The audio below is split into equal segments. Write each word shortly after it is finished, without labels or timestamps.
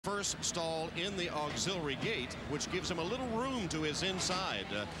horse stall in the auxiliary gate, which gives him a little room to his inside.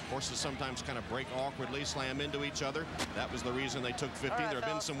 Horses sometimes kind of break awkwardly, slam into each other. That was the reason they took 15. There have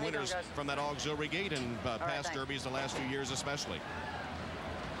been some winners from that auxiliary gate in past derbies the last few years especially.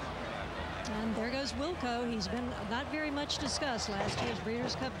 And there goes Wilco. He's been not very much discussed. Last year's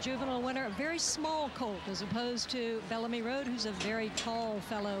Breeders' Cup Juvenile winner. A very small colt as opposed to Bellamy Road, who's a very tall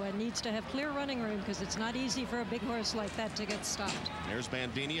fellow and needs to have clear running room because it's not easy for a big horse like that to get stopped. There's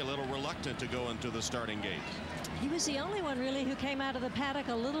Bandini, a little reluctant to go into the starting gate. He was the only one really who came out of the paddock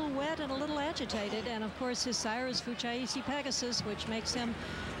a little wet and a little agitated. And of course his sire is Fuchaisi Pegasus, which makes him,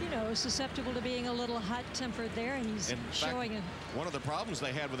 you know, susceptible to being a little hot-tempered there. He's showing it. One of the problems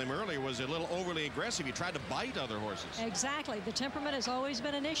they had with him earlier was a little overly aggressive. He tried to bite other horses. Exactly. The temperament has always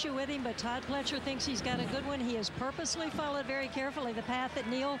been an issue with him, but Todd Pletcher thinks he's got a good one. He has purposely followed very carefully the path that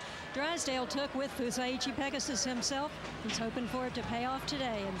Neil Drysdale took with Fuchaisi Pegasus himself. He's hoping for it to pay off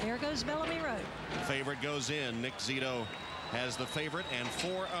today. And there goes Bellamy Road. Favorite goes in. Nick Zito has the favorite and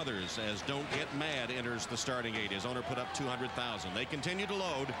 4 others as Don't Get Mad enters the starting gate. His owner put up 200,000. They continue to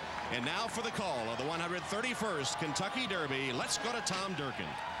load. And now for the call of the 131st Kentucky Derby. Let's go to Tom Durkin.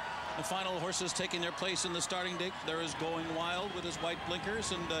 The final horses taking their place in the starting gate. There is Going Wild with his white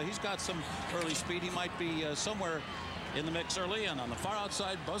blinkers, and he's got some early speed. He might be somewhere in the mix early. And on the far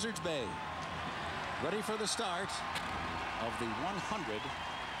outside, Buzzards Bay, ready for the start of the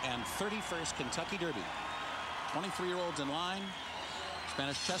 131st Kentucky Derby. 23-year-olds in line.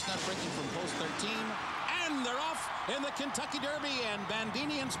 Spanish Chestnut breaking from post 13. And they're off in the Kentucky Derby. And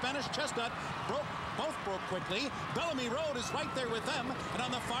Bandini and Spanish Chestnut both broke quickly. Bellamy Road is right there with them. And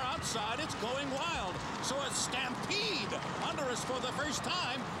on the far outside, it's Going Wild. So a stampede under us for the first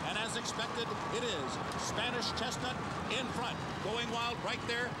time. And as expected, it is Spanish Chestnut in front. Going Wild right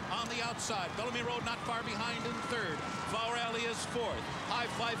there on the outside. Bellamy Road not far behind in third. Flower Alley is fourth. High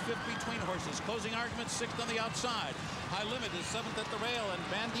Fly fifth between horses. Closing argument sixth on the outside. High Limit is seventh at the rail, and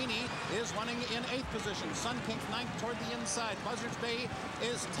Bandini is running in eighth position. Sun King's ninth toward the inside. Buzzards Bay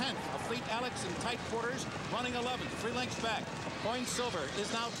is 10th. Afleet Alex in tight quarters, running 11th. 3 lengths back. Coin Silver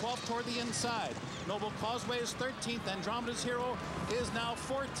is now 12th toward the inside. Noble Causeway is 13th. Andromeda's Hero is now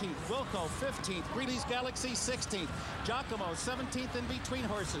 14th. Wilco 15th. Greeley's Galaxy 16th. Giacomo 17th in between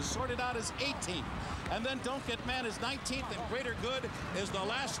horses. Sorted Out is 18th. And then Don't Get Mad is 19th, and Greater Good is the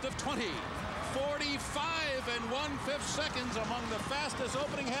last of 20. 45 1/5 seconds, among the fastest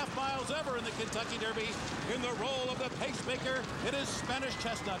opening half miles ever in the Kentucky Derby. In the role of the pacemaker, it is Spanish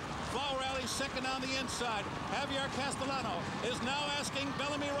Chestnut. Flower Alley second on the inside. Javier Castellano is now asking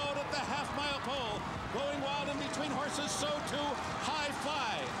Bellamy Road at the half-mile pole. Going Wild in between horses, so too High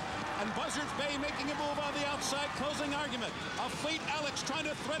Fly. And Buzzards Bay making a move on the outside, closing argument. Afleet Alex trying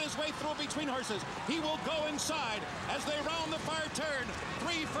to thread his way through between horses. He will go inside as they round the far turn.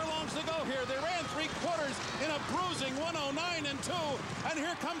 3 furlongs to go here. They ran 3/4 in a bruising 109 and 2. And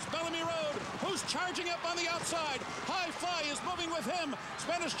here comes Bellamy Road, who's charging up on the outside. High Fly is moving with him.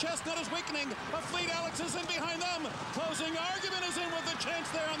 Spanish Chestnut is weakening. Afleet Alex is in behind them. Closing argument is in with a chance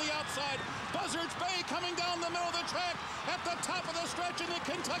there on the outside. Buzzards Bay coming down the middle of the track at the top of the stretch in the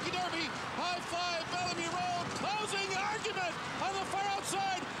Kentucky Derby. High Fly, Bellamy Road, closing argument on the far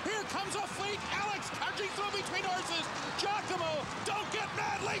outside. Here comes Afleet Alex charging through between horses. Giacomo, Don't Get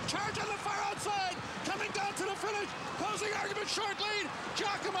Mad, late charge on the far outside. Coming down to the finish. Closing argument, short lead.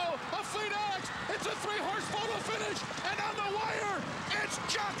 Giacomo, Afleet Alex. It's a 3-horse photo finish. And on the wire, it's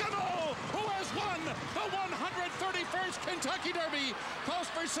Giacomo, who has won the 131st Kentucky Derby. Close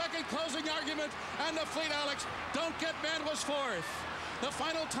for second, closing argument. And Afleet Alex, Don't Get Mad was fourth. The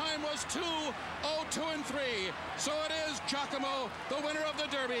final time was 2:02.3. So it is Giacomo, the winner of the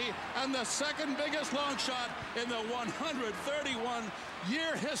Derby, and the second biggest long shot in the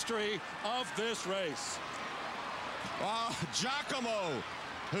 131-year history of this race. Giacomo,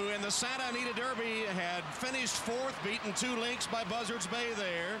 who in the Santa Anita Derby had finished fourth, beaten 2 lengths by Buzzards Bay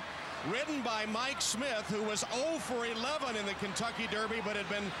there. Ridden by Mike Smith, who was 0 for 11 in the Kentucky Derby, but had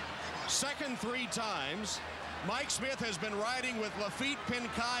been second 3 times. Mike Smith has been riding with Lafitte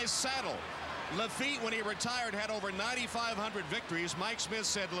Pincay's saddle. Lafitte, when he retired, had over 9,500 victories. Mike Smith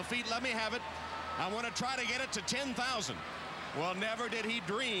said, Lafitte, let me have it. I want to try to get it to 10,000. Well, never did he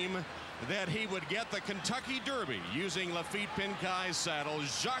dream that he would get the Kentucky Derby using Lafitte Pincay's saddle.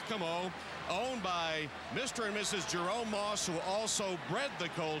 Giacomo, owned by Mr. and Mrs. Jerome Moss, who also bred the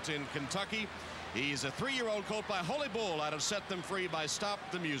colt in Kentucky. He's a 3-year-old colt by Holy Bull out of Set Them Free by Stop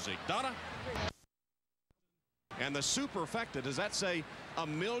the Music. Donna? And the superfecta, does that say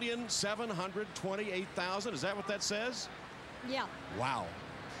 1,728,000? Is that what that says?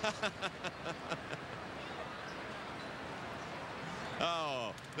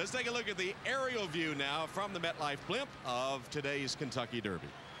 Oh, let's take a look at the aerial view now from the MetLife blimp of today's Kentucky Derby.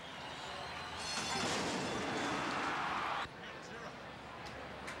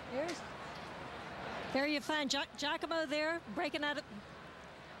 There you find Giacomo there breaking out of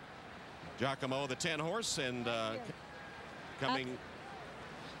Giacomo, the 10 horse, and coming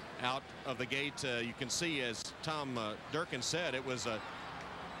out of the gate. You can see, as Tom Durkin said, it was a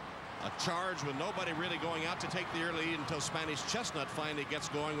charge with nobody really going out to take the early lead until Spanish Chestnut finally gets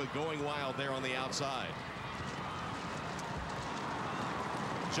going with Going Wild there on the outside.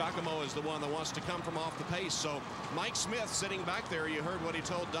 Giacomo is the one that wants to come from off the pace. So Mike Smith sitting back there, you heard what he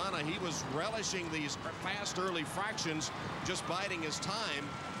told Donna. He was relishing these fast early fractions, just biding his time,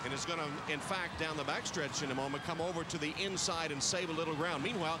 and is going to, in fact, down the backstretch in a moment, come over to the inside and save a little ground.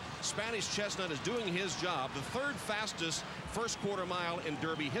 Meanwhile, Spanish Chestnut is doing his job. The third fastest first quarter mile in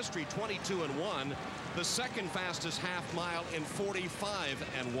Derby history, 22-1. The second fastest half mile in 45-1.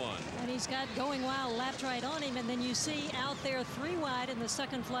 And he's got Going Wild lapped right on him. And then you see out there 3 wide in the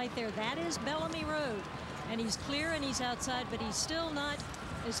second flight there. That is Bellamy Road. And he's clear and he's outside, but he's still not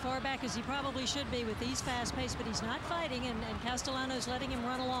as far back as he probably should be with these fast pace, but he's not fighting, and Castellano's letting him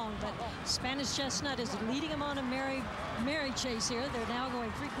run along. But Spanish Chestnut is leading him on a merry chase here. They're now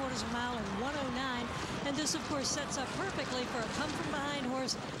going 3/4 of a mile in 1:09, and this of course sets up perfectly for a come from behind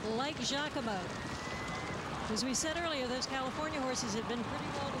horse like Giacomo. As we said earlier, those California horses have been pretty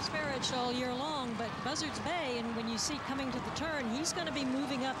well disparaged all year long, but Buzzards Bay, and when you see coming to the turn, he's going to be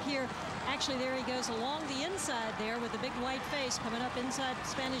moving up here. Actually, there he goes along the inside there with a big white face coming up inside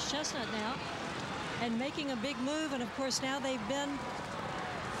Spanish Chestnut now and making a big move. And of course, now they've been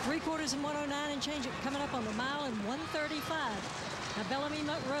 3/4 in 1:09 and change it, coming up on the mile in 1:35. Now Bellamy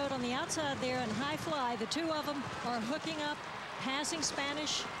Road on the outside there and High Fly, the two of them are hooking up, passing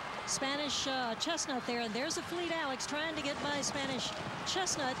Spanish Chestnut there, and there's Afleet Alex trying to get by Spanish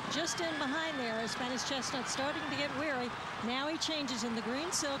Chestnut just in behind there as Spanish Chestnut starting to get weary. Now he changes in the green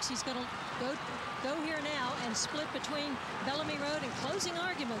silks. He's going to go here now and split between Bellamy Road and Closing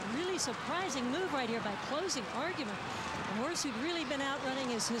Argument. Really surprising move right here by Closing Argument. The horse who'd really been outrunning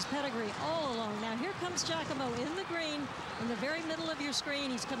his pedigree all along. Now here comes Giacomo in the green in the very middle of your screen.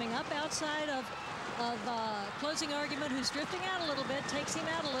 He's coming up outside of Closing Argument, who's drifting out a little bit, takes him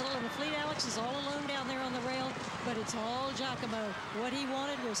out a little, and Afleet Alex is all alone down there on the rail, but it's all Giacomo. What he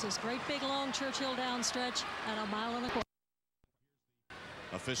wanted was this great big long Churchill down stretch at 1.25 miles.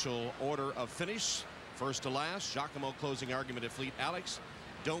 Official order of finish, first to last. Giacomo, Closing Argument, Afleet Alex.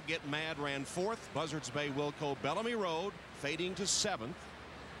 Don't Get Mad ran 4th. Buzzards Bay, Wilco, Bellamy Road fading to 7th.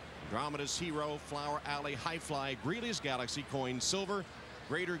 Andromeda's Hero, Flower Alley, High Fly, Greeley's Galaxy, Coin Silver.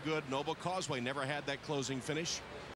 Greater Good, Noble Causeway never had that closing finish.